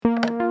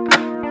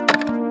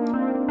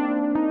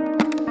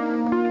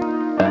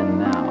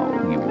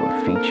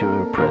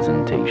feature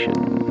presentation.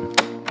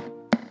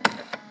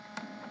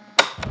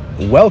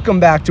 Welcome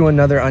back to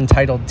another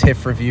Untitled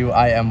TIFF review.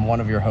 I am one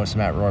of your hosts,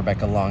 Matt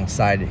Rohrbeck,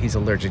 alongside, he's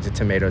allergic to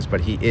tomatoes,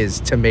 but he is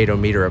tomato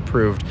meter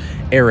approved,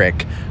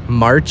 Eric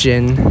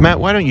Marchin. Matt,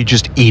 why don't you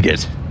just eat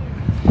it?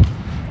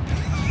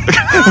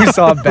 We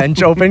saw a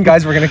bench open.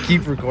 Guys, we're going to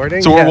keep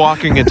recording. So we're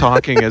walking and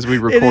talking as we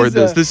record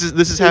this.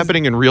 This is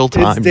happening in real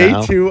time It's day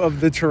now. 2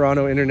 of the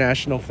Toronto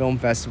International Film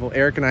Festival.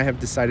 Eric and I have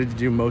decided to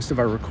do most of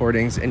our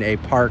recordings in a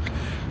park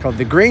called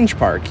the Grange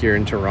Park here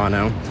in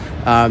Toronto.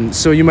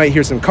 So you might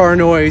hear some car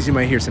noise, you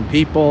might hear some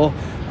people.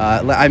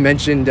 I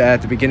mentioned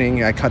at the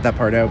beginning, I cut that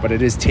part out, but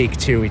it is take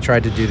 2. We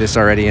tried to do this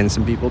already, and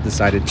some people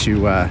decided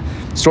to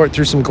sort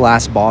through some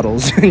glass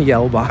bottles and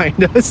yell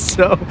behind us.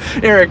 So,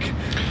 Eric,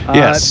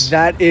 yes,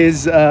 that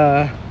is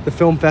the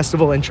film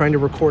festival and trying to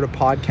record a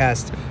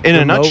podcast in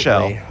remotely. a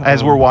nutshell,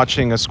 as we're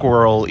watching a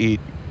squirrel eat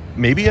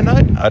maybe a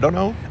nut. I don't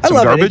know. I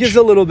love garbage. it. It gives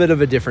a little bit of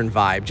a different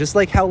vibe. Just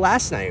like how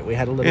last night we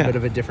had a little bit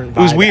of a different vibe.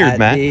 It was weird, at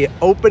Matt. The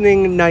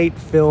opening night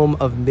film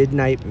of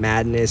Midnight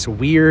Madness,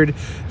 Weird,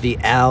 the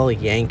Al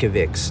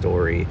Yankovic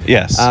Story.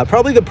 Yes.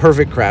 Probably the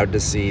perfect crowd to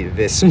see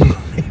this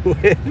movie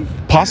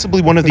with.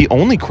 Possibly one of the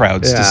only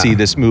crowds to see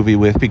this movie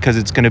with, because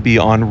it's going to be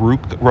on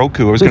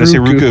Roku. I was going to say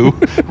Roku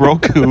to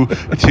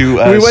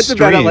we went to stream.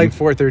 bed at like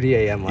 4:30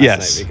 a.m.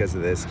 last night because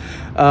of this.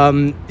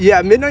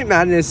 Midnight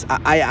Madness,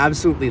 I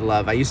absolutely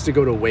love. I used to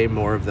go to way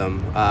more of them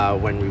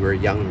when we were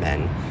young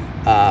men.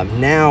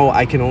 Now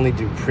I can only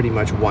do pretty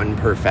much one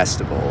per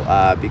festival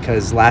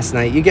because last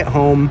night you get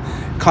home,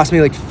 it cost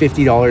me like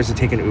 $50 to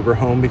take an Uber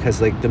home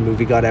because like the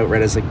movie got out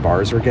right as like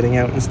bars were getting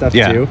out and stuff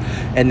too,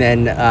 and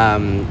then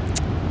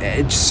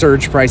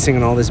surge pricing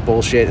and all this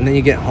bullshit, and then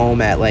you get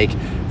home at like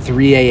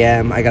 3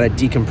 a.m. I gotta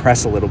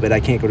decompress a little bit. I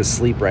can't go to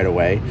sleep right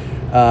away,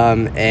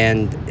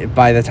 and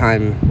by the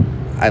time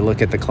I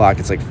look at the clock,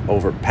 it's like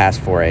over past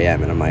 4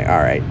 a.m. and I'm like, all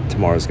right,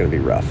 tomorrow's gonna be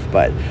rough.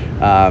 But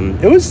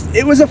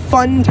it was a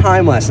fun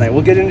time last night.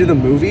 We'll get into the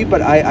movie,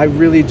 but I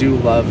really do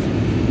love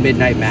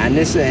Midnight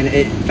Madness, and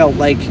it felt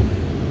like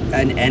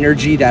an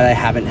energy that I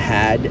haven't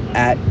had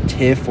at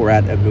TIFF or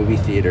at a movie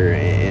theater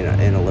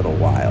in a little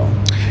while.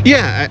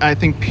 Yeah, I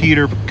think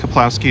Peter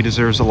Kaplowski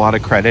deserves a lot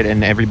of credit,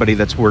 and everybody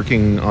that's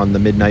working on the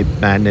Midnight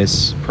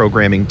Madness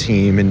programming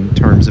team in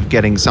terms of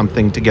getting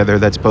something together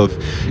that's both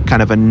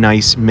kind of a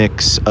nice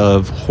mix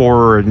of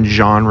horror and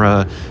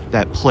genre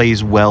that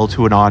plays well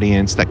to an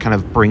audience, that kind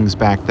of brings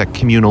back that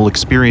communal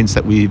experience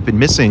that we've been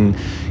missing,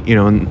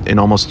 in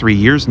almost 3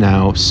 years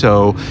now.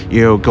 So,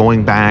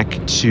 going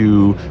back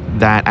to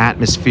that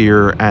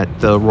atmosphere at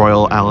the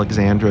Royal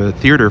Alexandra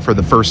Theatre for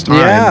the first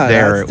time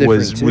there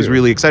was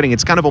really exciting.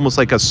 It's kind of almost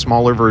like a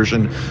smaller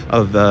version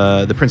of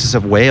the Princess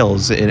of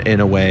Wales in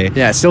a way.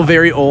 Yeah, still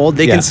very old.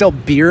 They can sell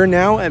beer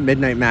now at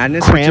Midnight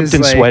Madness. Cramped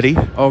and sweaty.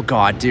 Oh,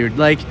 God, dude.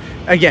 Like,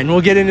 again,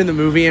 we'll get into the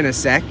movie in a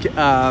sec,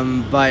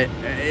 but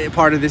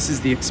part of this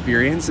is the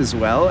experience as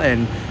well.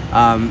 And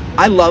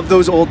I love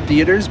those old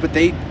theaters, but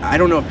I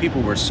don't know if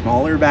people were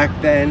smaller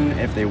back then,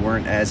 if they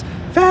weren't as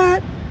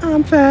fat,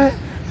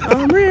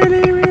 I'm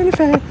really, really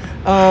fat.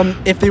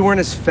 If they weren't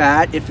as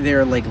fat, if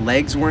their like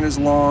legs weren't as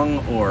long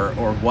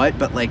or what,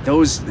 but like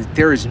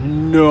there is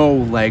no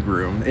leg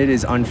room. It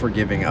is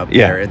unforgiving up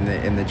there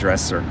in the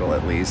dress circle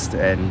at least,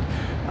 and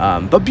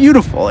but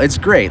beautiful. It's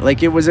great.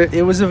 Like it was a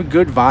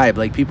good vibe.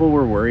 Like people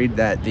were worried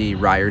that the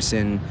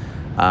Ryerson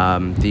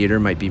theater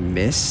might be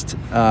missed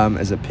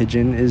as a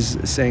pigeon is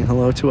saying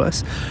hello to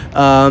us,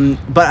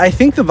 but I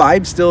think the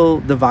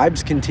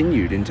vibes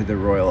continued into the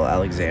Royal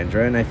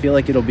Alexandra, and I feel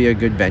like it'll be a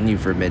good venue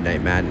for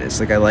Midnight Madness.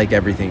 Like I like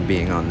everything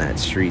being on that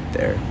street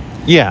there.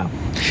 Yeah,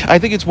 I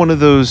think it's one of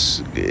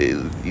those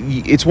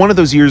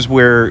years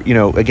where,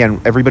 again,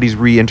 everybody's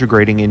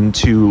reintegrating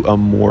into a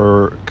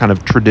more kind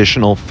of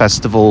traditional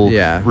festival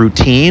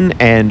routine,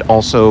 and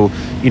also,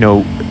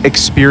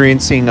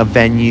 experiencing a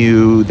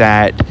venue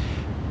that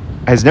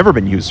has never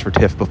been used for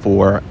TIFF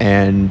before,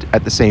 and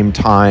at the same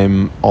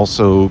time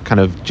also kind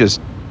of just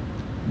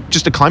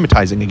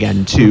acclimatizing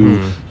again to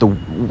the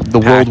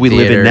world we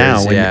live in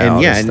now,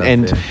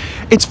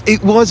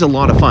 it was a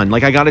lot of fun.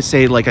 Like I gotta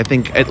say, like I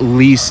think at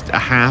least a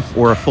half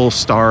or a full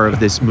star of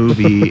this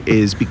movie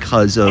is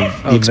because of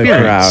the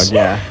experience.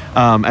 The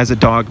crowd, as a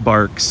dog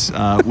barks,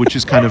 which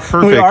is kind of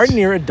perfect. We are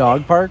near a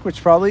dog park,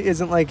 which probably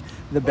isn't like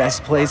the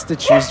best place to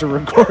choose to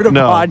record a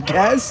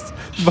podcast,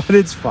 but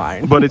it's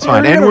fine.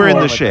 And we're in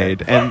the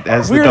shade. And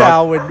as Weird the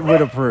dog, Al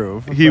would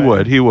approve. He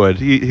would.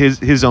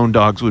 His own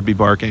dogs would be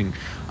barking.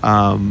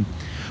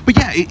 But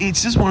yeah,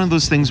 it's just one of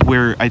those things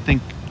where I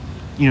think,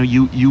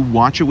 you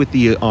watch it with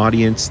the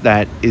audience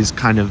that is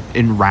kind of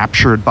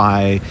enraptured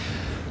by,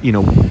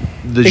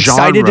 the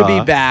excited genre. To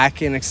be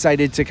back and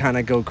excited to kind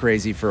of go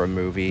crazy for a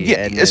movie.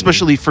 Yeah,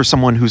 especially for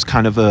someone who's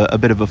kind of a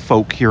bit of a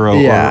folk hero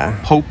or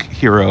poke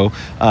hero,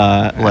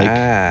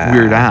 like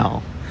Weird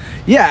Al.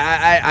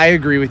 Yeah, I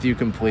agree with you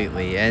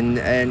completely.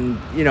 And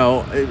you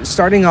know,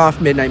 starting off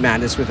Midnight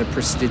Madness with a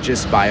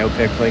prestigious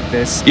biopic like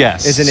this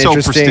is an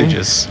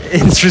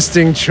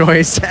interesting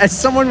choice. As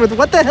someone with,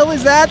 what the hell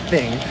is that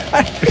thing?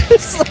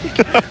 It's like,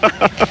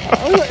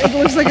 it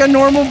looks like a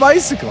normal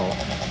bicycle.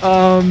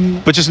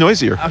 But just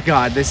noisier. Oh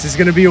God, this is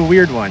going to be a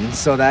weird one.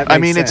 So that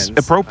makes sense. It's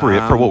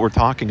appropriate for what we're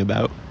talking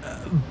about.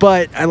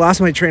 But I lost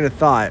my train of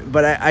thought.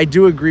 But I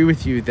do agree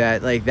with you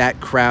that like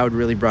that crowd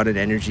really brought an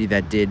energy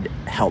that did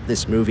help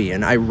this movie.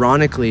 And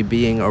ironically,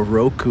 being a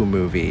Roku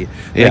movie,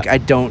 like I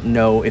don't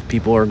know if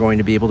people are going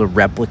to be able to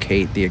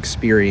replicate the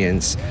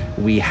experience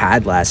we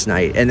had last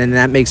night. And then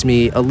that makes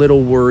me a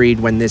little worried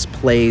when this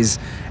plays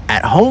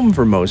at home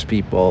for most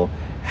people,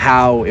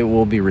 how it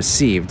will be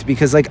received,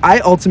 because like I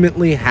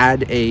ultimately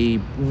had a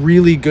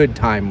really good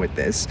time with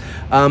this.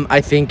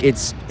 I think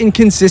it's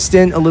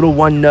inconsistent, a little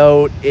one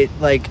note.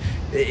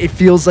 It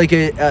feels like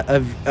a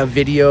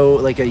video,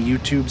 like a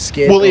YouTube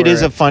skit. Well, it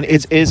is a Funny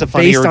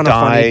or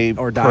Die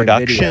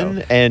production,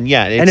 video. And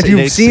and if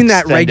you've seen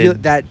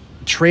that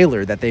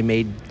trailer that they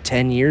made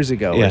 10 years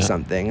ago or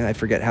something, I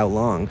forget how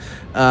long,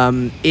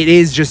 it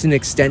is just an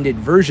extended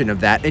version of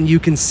that, and you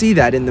can see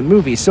that in the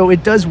movie. So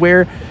it does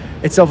wear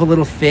itself a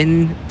little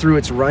thin through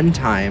its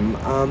runtime,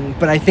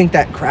 but I think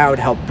that crowd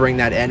helped bring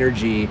that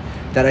energy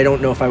that I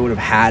don't know if I would have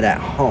had at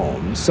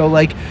home. So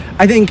like,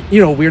 I think, you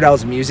know, Weird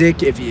Al's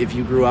music, if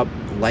you grew up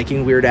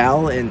liking Weird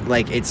Al, and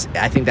like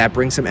I think that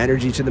brings some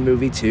energy to the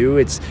movie too.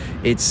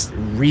 It's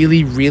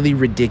really, really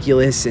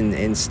ridiculous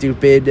and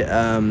stupid.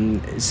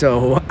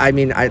 So I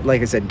mean,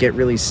 like I said, get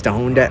really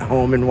stoned at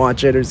home and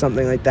watch it or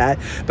something like that.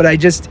 But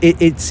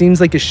it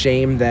seems like a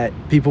shame that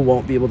people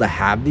won't be able to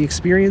have the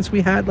experience we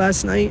had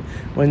last night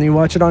when you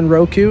watch it on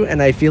Roku.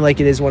 And I feel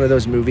like it is one of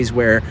those movies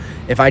where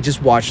if I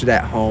just watched it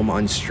at home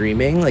on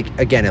streaming, like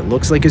again, it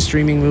looks like a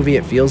streaming movie,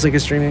 it feels like a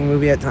streaming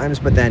movie at times,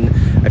 but then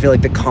I feel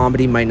like the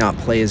comedy might not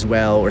play as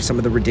well, or some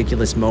of the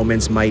ridiculous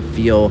moments might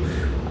feel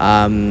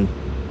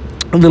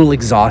a little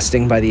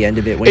exhausting by the end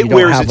of it. When it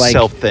wears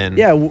itself thin.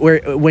 Yeah,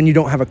 when you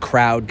don't have a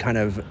crowd kind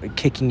of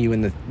kicking you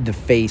in the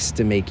face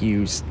to make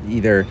you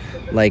either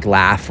like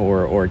laugh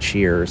or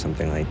cheer or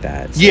something like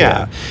that. So,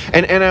 yeah.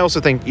 And I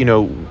also think, you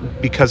know,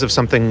 because of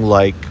something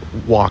like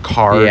Walk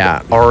Hard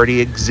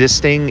already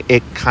existing,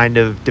 it kind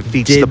of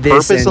defeats the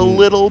purpose a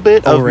little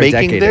bit of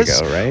making this.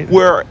 Ago, right?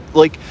 Where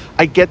like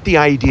I get the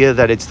idea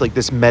that it's like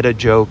this meta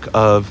joke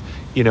of,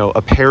 you know,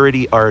 a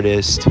parody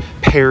artist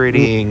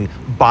parodying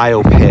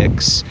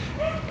biopics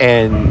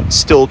and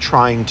still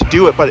trying to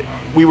do it. But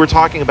we were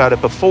talking about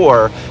it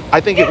before. I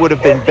think it would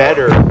have been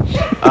better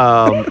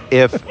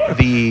if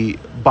the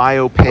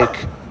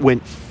biopic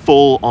went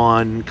full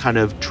on kind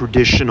of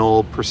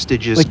traditional,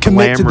 prestigious, like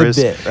glamorous, commit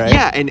to the bit, right?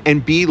 Yeah,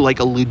 and be like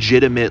a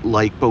legitimate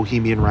like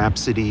Bohemian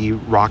Rhapsody,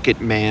 Rocket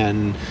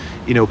Man,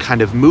 you know,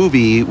 kind of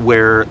movie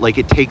where like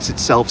it takes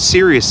itself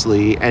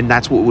seriously, and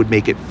that's what would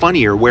make it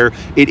funnier, where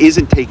it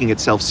isn't taking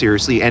itself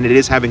seriously and it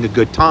is having a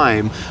good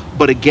time.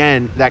 But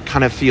again, that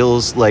kind of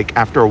feels like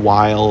after a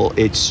while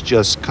it's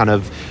just kind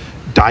of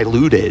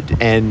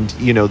diluted, and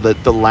you know,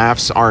 the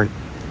laughs aren't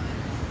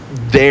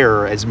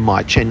there as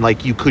much, and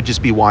like you could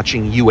just be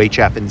watching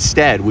UHF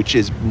instead, which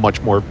is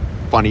much more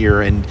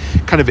funnier and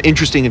kind of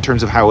interesting in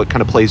terms of how it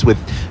kind of plays with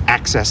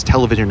access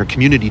television or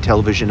community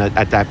television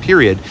at that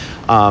period,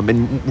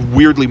 and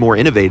weirdly more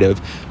innovative.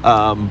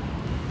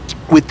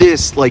 With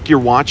this, like you're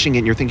watching it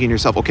and you're thinking to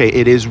yourself, okay,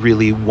 it is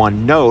really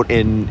one note,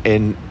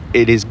 and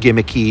it is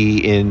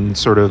gimmicky in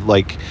sort of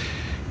like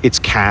its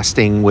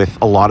casting with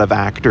a lot of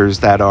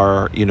actors that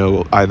are, you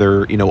know,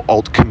 either, you know,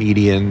 alt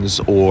comedians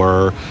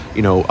or,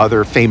 you know,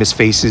 other famous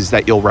faces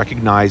that you'll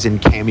recognize in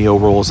cameo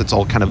roles. It's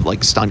all kind of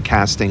like stunt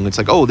casting. It's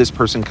like, oh, this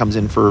person comes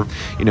in for,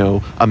 you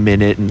know, a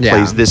minute and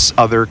plays this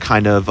other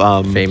kind of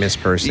famous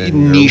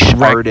person, niche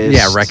artist.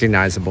 Yeah,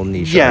 recognizable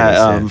niche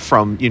artist.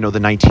 From, you know, the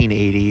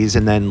 1980s.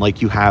 And then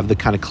like you have the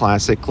kind of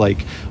classic,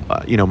 like,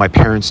 you know, my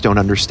parents don't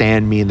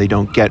understand me and they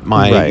don't get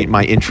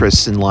my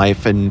interests in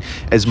life. And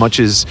as much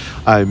as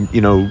I'm, you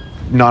know,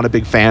 not a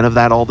big fan of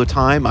that all the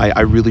time,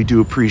 I really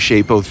do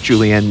appreciate both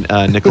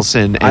Julianne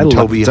Nicholson and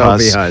Toby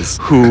Huss,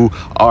 who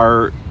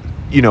are,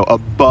 you know,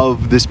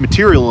 above this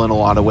material in a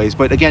lot of ways.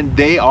 But again,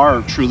 they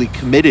are truly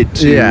committed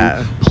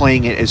to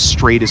playing it as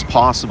straight as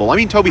possible. I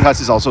mean, Toby Huss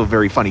is also a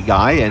very funny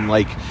guy, and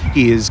like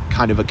he is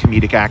kind of a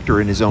comedic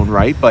actor in his own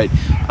right. But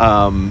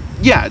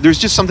yeah, there's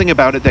just something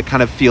about it that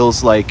kind of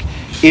feels like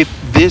if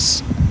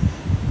this,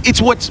 it's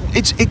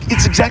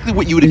exactly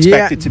what you would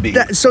expect it to be.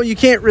 So you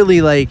can't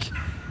really like.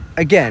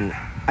 Again,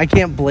 I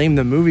can't blame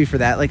the movie for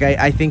that. Like,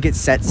 I think it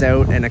sets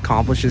out and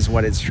accomplishes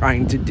what it's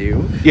trying to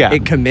do. Yeah.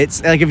 It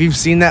commits. Like, if you've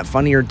seen that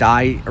Funny or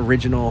Die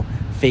original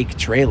fake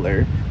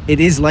trailer, it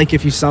is like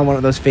if you saw one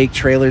of those fake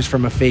trailers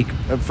from a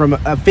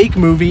fake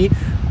movie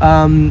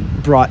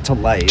brought to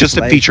life. Just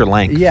at feature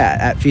length. Yeah,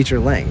 at feature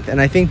length. And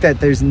I think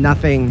that there's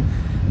nothing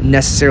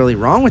necessarily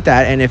wrong with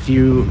that. And if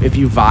you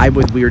vibe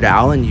with Weird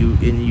Al and you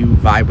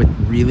vibe with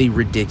really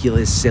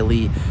ridiculous,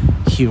 silly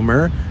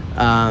humor,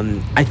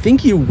 I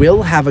think you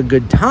will have a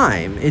good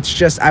time. It's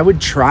just I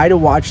would try to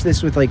watch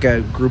this with like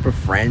a group of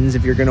friends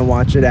if you're going to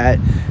watch it at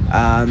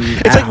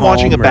it's like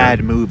watching a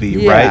bad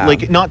movie, right?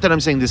 Like, not that I'm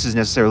saying this is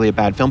necessarily a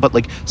bad film, but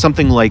like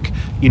something like,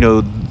 you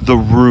know, The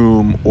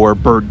Room or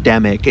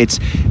Birdemic.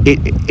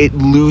 It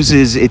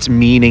loses its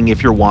meaning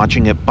if you're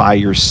watching it by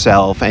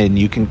yourself, and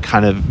you can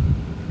kind of,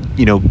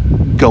 you know,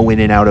 go in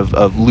and out of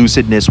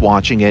lucidness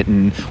watching it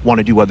and want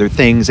to do other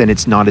things, and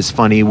it's not as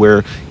funny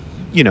where,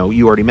 you know,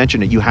 you already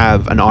mentioned it, you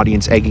have an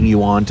audience egging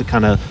you on to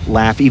kind of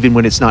laugh even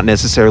when it's not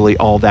necessarily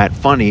all that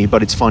funny,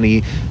 but it's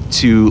funny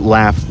to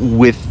laugh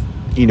with,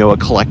 you know, a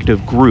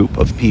collective group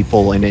of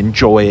people and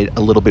enjoy it a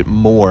little bit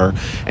more.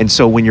 And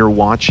so when you're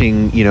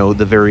watching, you know,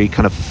 the very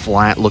kind of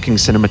flat looking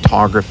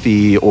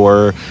cinematography,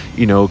 or,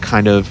 you know,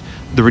 kind of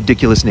the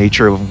ridiculous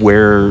nature of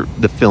where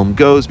the film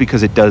goes,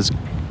 because it does,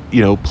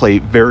 you know, play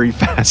very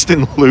fast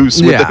and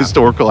loose with the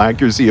historical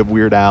accuracy of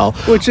Weird Al,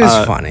 which is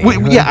funny.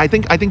 Yeah, I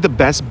think the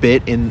best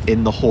bit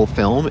in the whole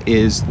film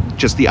is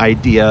just the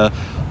idea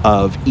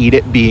of "Eat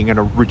It" being an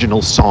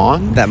original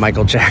song that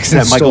Michael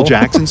Jackson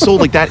stole.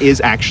 Like, that is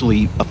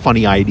actually a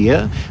funny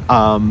idea,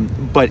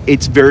 but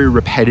it's very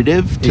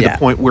repetitive to the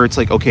point where it's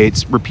like, okay,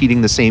 it's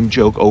repeating the same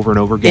joke over and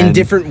over again in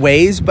different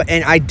ways.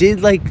 And I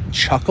did like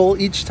chuckle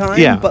each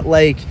time, but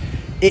like,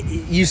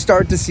 you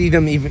start to see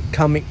them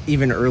come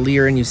even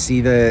earlier, and you see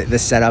the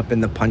setup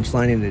and the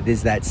punchline, and it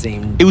is that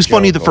same. It was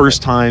funny the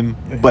first time,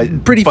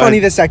 but pretty funny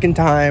the second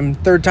time.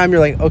 Third time, you're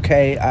like,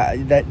 okay,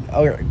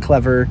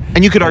 clever.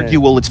 And you could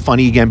argue, well, it's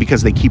funny again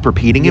because they keep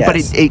repeating it, but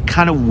it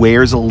kind of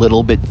wears a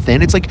little bit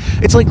thin. It's like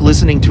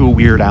listening to a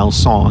Weird Al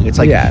song. It's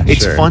like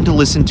it's fun to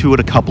listen to it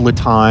a couple of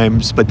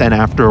times, but then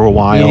after a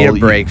while, you need a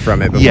break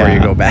from it before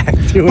you go back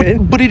to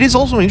it. But it is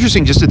also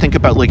interesting just to think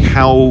about like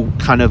how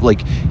kind of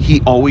like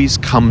he always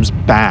comes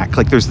back.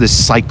 Like, there's this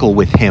cycle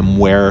with him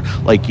where,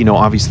 like, you know,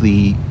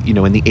 obviously, you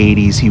know, in the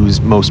 80s he was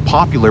most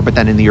popular, but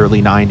then in the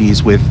early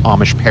 90s with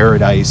Amish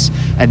Paradise,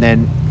 and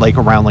then like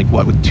around like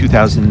with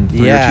 2003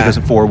 or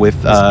 2004 with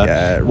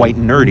White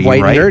and Nerdy,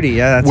 right? White and Nerdy,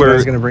 that's what I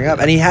was going to bring up.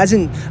 And he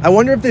hasn't. I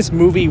wonder if this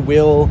movie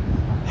will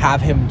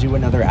have him do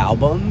another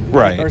album,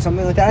 or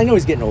something like that. I know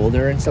he's getting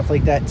older and stuff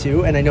like that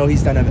too, and I know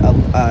he's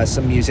done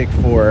some music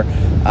for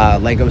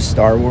Lego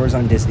Star Wars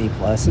on Disney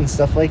Plus and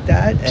stuff like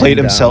that. Played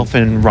himself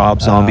in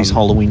Rob Zombie's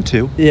Halloween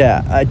 2.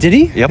 Yeah, did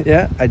he? Yep.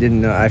 Yeah, I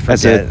didn't know. I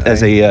forget.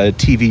 As a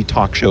TV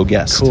talk show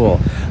guest. Cool.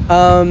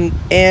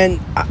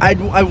 And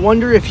I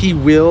wonder if he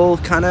will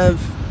kind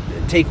of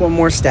take one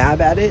more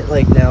stab at it,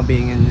 like now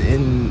being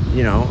in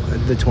you know,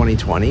 the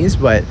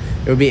 2020s, but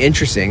it would be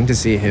interesting to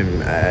see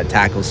him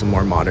tackle some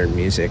more modern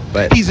music.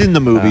 But he's in the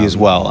movie as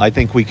well. I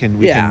think we can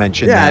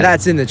mention that. Yeah,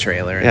 that's in the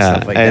trailer and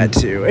stuff like that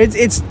too.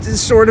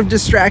 It's sort of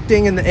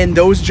distracting, and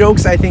those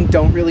jokes I think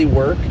don't really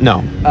work.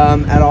 No.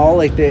 At all.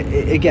 Like,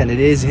 again, it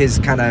is his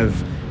kind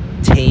of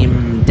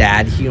tame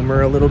dad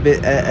humor a little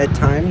bit at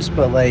times,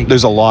 but like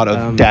there's a lot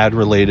of dad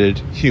related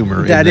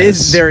humor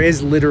there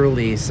is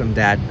literally some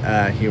dad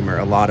humor,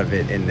 a lot of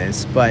it in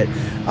this, but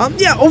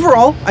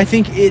overall I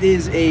think it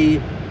is a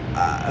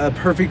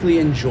perfectly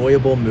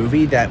enjoyable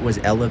movie that was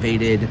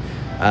elevated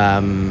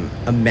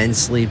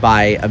immensely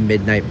by a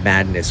Midnight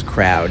Madness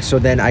crowd. So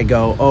then I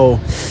go,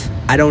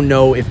 I don't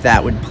know if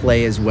that would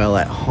play as well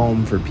at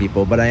home for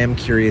people, but I am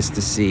curious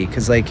to see,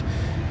 because like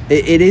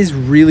it is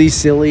really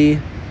silly.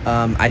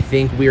 I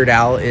think Weird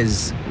Al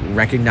is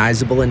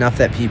recognizable enough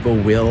that people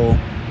will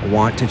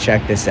want to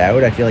check this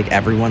out. I feel like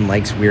everyone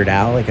likes Weird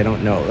Al. Like, I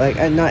don't know, like,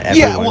 not everyone.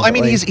 Yeah, well, I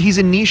mean, like, he's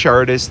a niche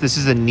artist. This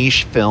is a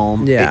niche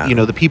film. Yeah. You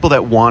know, the people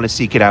that want to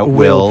seek it out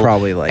will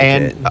probably like it.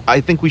 And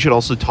I think we should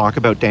also talk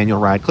about Daniel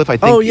Radcliffe. I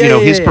think,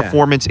 his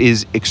performance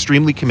is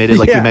extremely committed,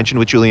 like we mentioned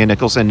with Julianne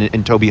Nicholson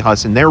and Toby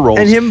Huss in their roles.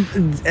 And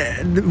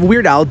him,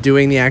 Weird Al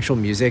doing the actual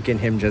music and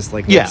him just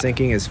like lip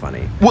syncing is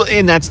funny. Well,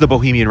 and that's the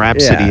Bohemian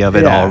Rhapsody of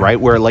it all, right?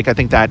 Where, like, I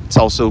think that's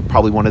also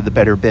probably one of the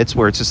better bits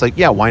where it's just like,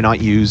 why not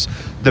use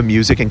the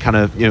music and kind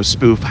of, you know,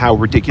 spoof how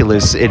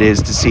ridiculous it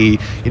is to see,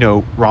 you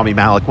know, Rami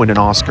Malek win an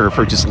Oscar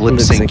for just lip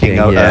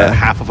syncing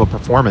half of a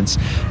performance.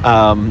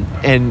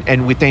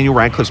 And with Daniel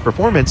Radcliffe's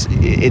performance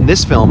in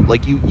this film,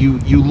 like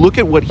you look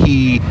at what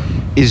he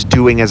is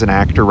doing as an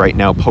actor right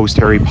now post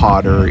Harry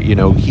Potter. You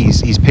know,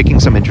 he's picking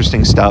some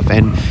interesting stuff,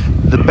 and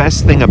the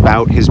best thing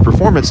about his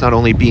performance, not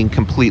only being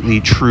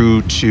completely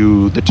true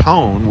to the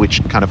tone,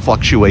 which kind of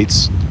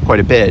fluctuates quite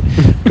a bit,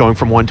 going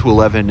from 1 to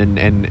 11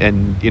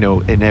 and you know,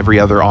 in every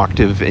other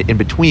octave in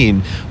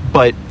between,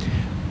 but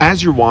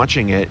as you're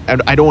watching it,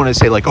 and I don't want to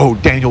say like,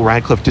 Daniel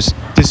Radcliffe just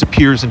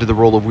disappears into the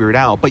role of Weird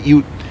Al, but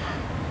you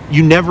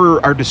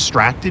never are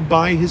distracted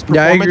by his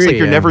performance. I agree, like,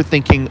 you're never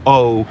thinking,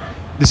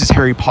 this is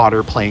Harry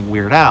Potter playing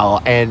Weird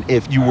Al. And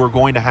if you were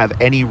going to have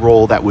any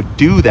role that would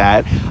do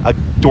that, a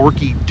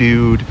dorky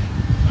dude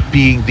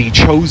being the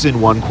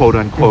chosen one, quote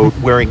unquote,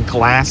 wearing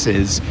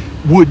glasses,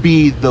 would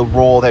be the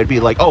role that would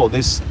be like,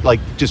 this like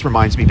just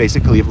reminds me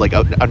basically of like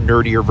a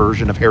nerdier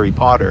version of Harry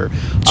Potter.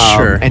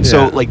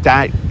 So like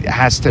that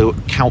has to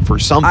count for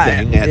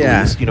something, at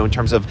least, you know, in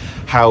terms of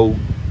how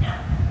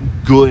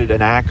good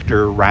an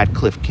actor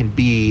Radcliffe can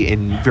be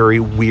in very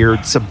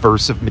weird,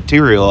 subversive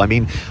material. I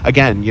mean,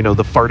 again, you know,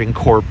 the farting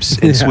corpse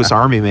in Swiss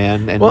Army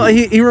Man. And well,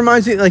 he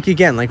reminds me, like,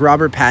 again, like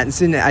Robert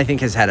Pattinson, I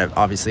think has had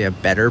obviously a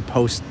better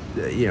post,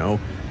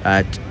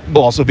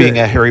 also being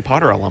a Harry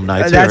Potter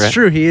alumni, too, that's right?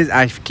 true. He is.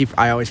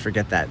 I always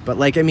forget that. But,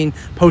 like, I mean,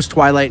 post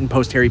Twilight and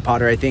post Harry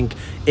Potter, I think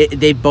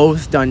they've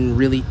both done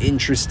really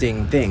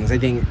interesting things. I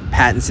think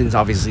Pattinson's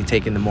obviously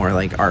taken the more,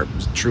 like,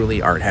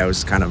 truly art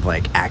house kind of,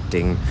 like,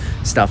 acting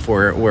stuff,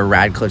 where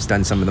Radcliffe's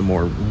done some of the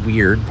more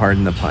weird,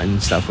 pardon the pun,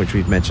 stuff, which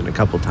we've mentioned a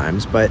couple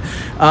times. But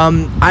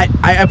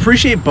I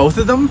appreciate both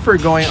of them for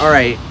going, all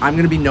right, I'm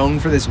going to be known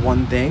for this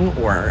one thing,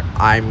 or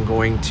I'm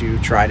going to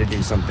try to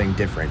do something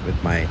different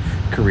with my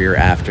career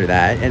after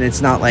that. And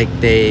it's not like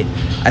I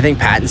think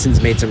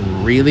Pattinson's made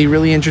some really,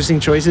 really interesting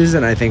choices,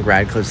 and I think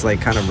Radcliffe's,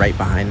 like, kind of right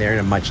behind there in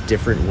a much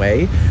different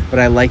way. But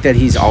I like that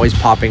he's always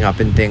popping up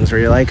in things where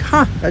you're like,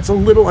 that's a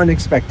little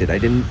unexpected. I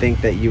didn't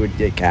think that you would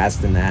get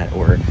cast in that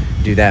or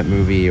do that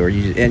movie,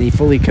 and he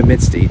fully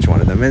commits to each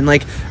one of them. And,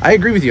 like, I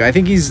agree with you. I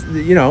think he's,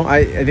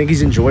 I think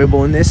he's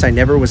enjoyable in this. I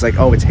never was like,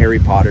 oh, it's Harry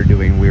Potter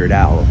doing Weird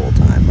Al the whole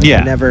time. Like,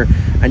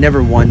 I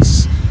never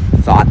once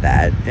thought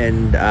that.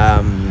 And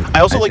I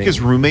also like his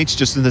roommates,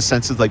 just in the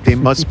sense of, like, they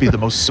must be the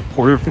most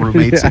supportive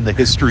roommates in the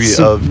history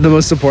of the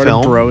most supportive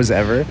film. bros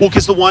ever. Well,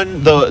 because the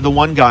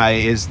one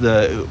guy was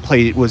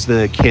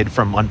the kid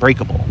from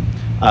Unbreakable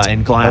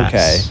in Glass.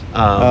 Okay.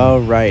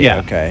 Oh, right. Yeah.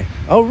 Okay.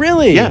 Oh,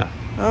 really? Yeah.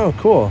 Oh,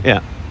 cool.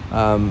 Yeah.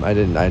 I'm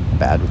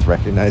bad with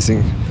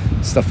recognizing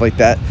stuff like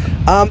that.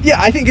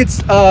 I think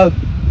it's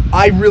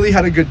I really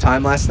had a good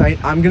time last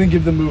night. I'm gonna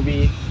give the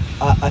movie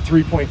a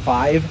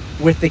 3.5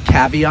 with the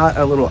caveat,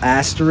 a little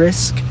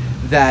asterisk,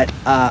 that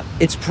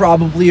it's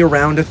probably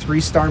around a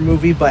 3-star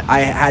movie, but I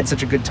had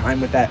such a good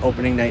time with that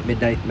opening night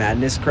Midnight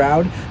Madness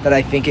crowd that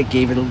I think it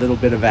gave it a little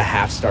bit of a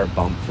half-star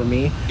bump for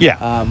me.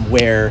 Yeah.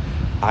 Where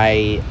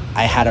I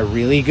had a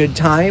really good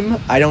time.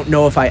 I don't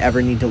know if I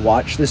ever need to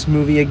watch this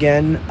movie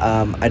again.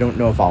 I don't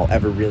know if I'll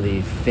ever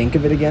really think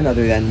of it again,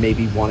 other than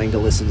maybe wanting to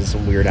listen to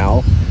some Weird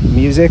Al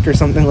music or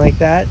something like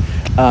that.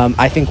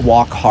 I think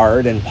Walk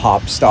Hard and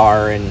Pop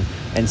Star and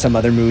some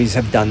other movies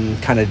have done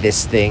kind of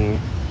this thing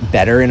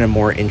better in a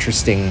more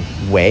interesting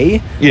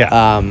way.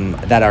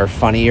 That are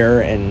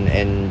funnier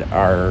and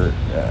are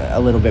a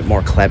little bit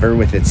more clever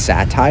with its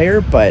satire.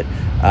 But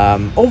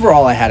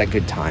overall, I had a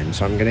good time,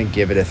 so I'm gonna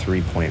give it a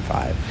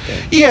 3.5.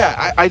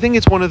 Yeah, I think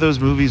it's one of those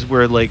movies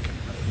where, like,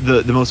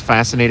 the most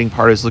fascinating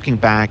part is looking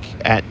back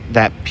at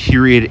that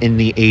period in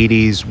the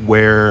 80s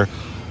where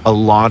a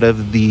lot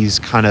of these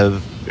kind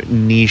of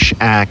niche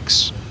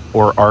acts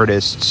or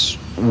artists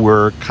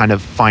were kind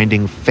of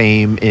finding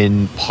fame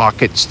in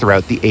pockets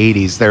throughout the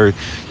 80s.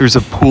 There's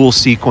a pool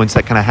sequence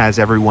that kind of has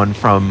everyone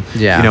from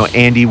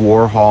Andy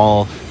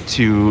Warhol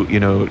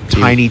to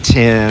Tiny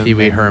Tim, Pee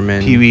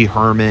Wee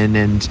Herman,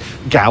 and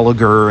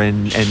Gallagher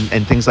and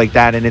things like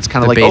that. And it's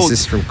kind of like the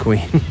bassist from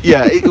Queen.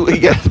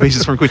 The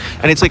bassist from Queen.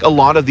 And it's like a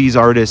lot of these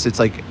artists, it's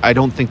like I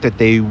don't think that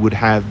they would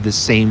have the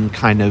same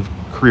kind of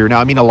career.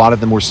 Now, I mean, a lot of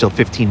them were still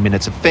 15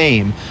 minutes of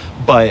fame,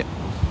 but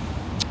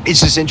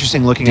it's just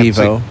interesting looking at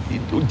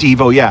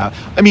Devo, yeah.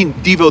 I mean,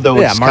 Devo, though,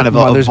 it's kind of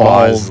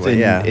evolved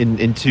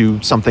into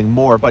something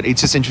more, but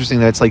it's just interesting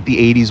that it's like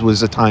the 80s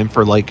was a time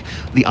for, like,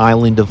 the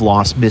island of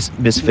lost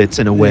misfits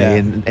in a way,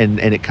 and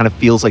it kind of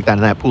feels like that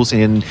in that pool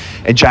scene.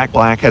 And Jack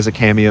Black has a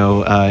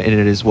cameo in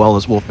it, as well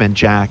as Wolfman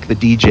Jack, the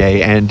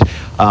DJ, and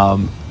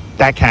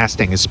that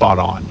casting is spot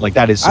on. Like,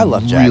 that is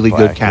really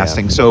good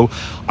casting. Yeah. So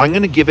I'm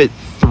going to give it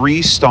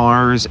 3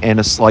 stars and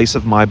a slice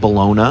of my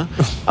bologna.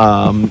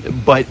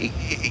 But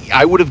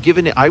I would have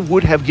given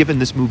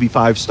this movie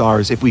 5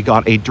 stars if we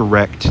got a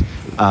direct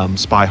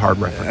Spy Hard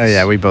reference. Oh,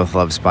 yeah, we both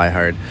love Spy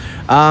Hard.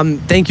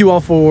 Thank you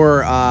all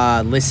for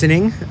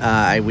listening.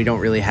 We don't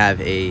really have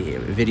a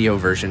video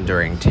version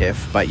during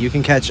TIFF, but you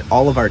can catch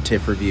all of our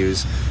TIFF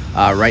reviews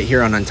right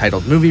here on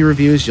Untitled Movie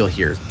Reviews. You'll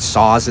hear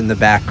saws in the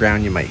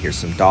background. You might hear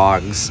some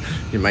dogs.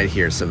 You might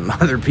hear some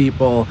other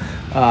people.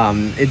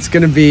 It's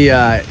going to be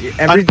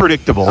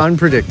unpredictable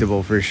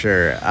for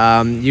sure.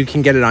 You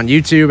can get it on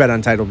YouTube at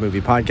Untitled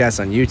Movie Podcast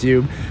on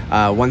YouTube.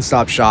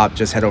 One-stop shop.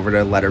 Just head over to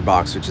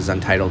Letterboxd, which is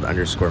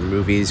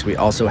Untitled_movies. We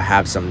also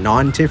have some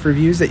non-TIFF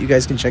reviews that you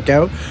guys can check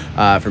out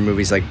for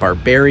movies like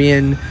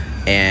Barbarian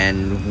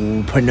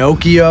and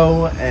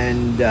Pinocchio,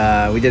 and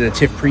we did a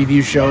TIFF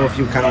preview show if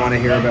you kind of want to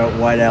hear about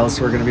what else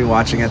we're going to be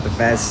watching at the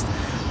fest.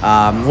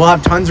 We'll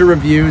have tons of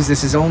reviews.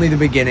 This is only the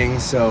beginning,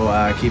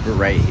 so keep it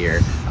right here.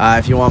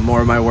 If you want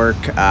more of my work,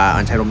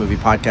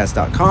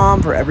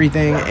 UntitledMoviePodcast.com for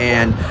everything,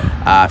 and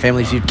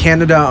Family Feud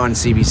Canada on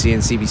CBC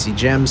and CBC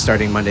Gem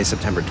starting Monday,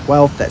 September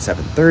 12th at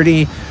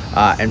 7:30.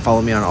 And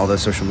follow me on all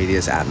those social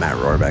medias at Matt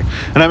Rohrbeck.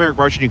 And I'm Eric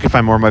Barchin. You can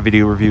find more of my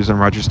video reviews on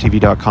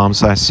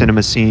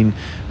RogersTV.com/CinemaScene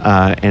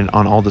and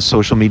on all the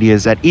social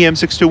medias at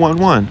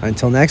EM6211.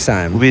 Until next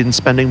time. We've been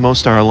spending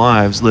most of our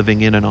lives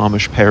living in an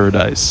Amish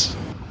paradise.